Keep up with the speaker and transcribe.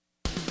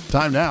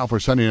Time now for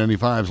Sunny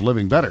 95's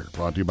Living Better,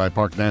 brought to you by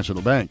Park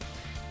National Bank.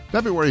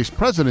 February's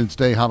President's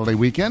Day holiday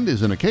weekend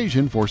is an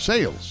occasion for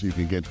sales. You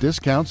can get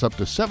discounts up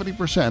to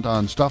 70%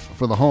 on stuff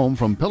for the home,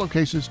 from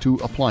pillowcases to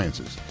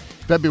appliances.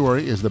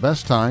 February is the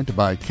best time to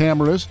buy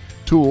cameras,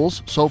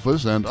 tools,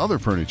 sofas, and other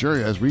furniture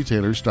as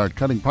retailers start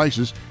cutting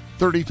prices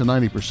 30 to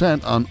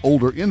 90% on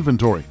older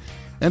inventory.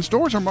 And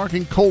stores are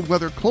marking cold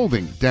weather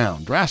clothing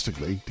down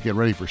drastically to get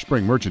ready for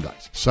spring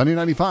merchandise. Sunny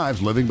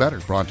 95's Living Better,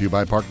 brought to you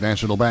by Park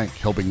National Bank,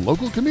 helping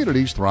local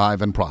communities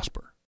thrive and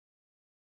prosper.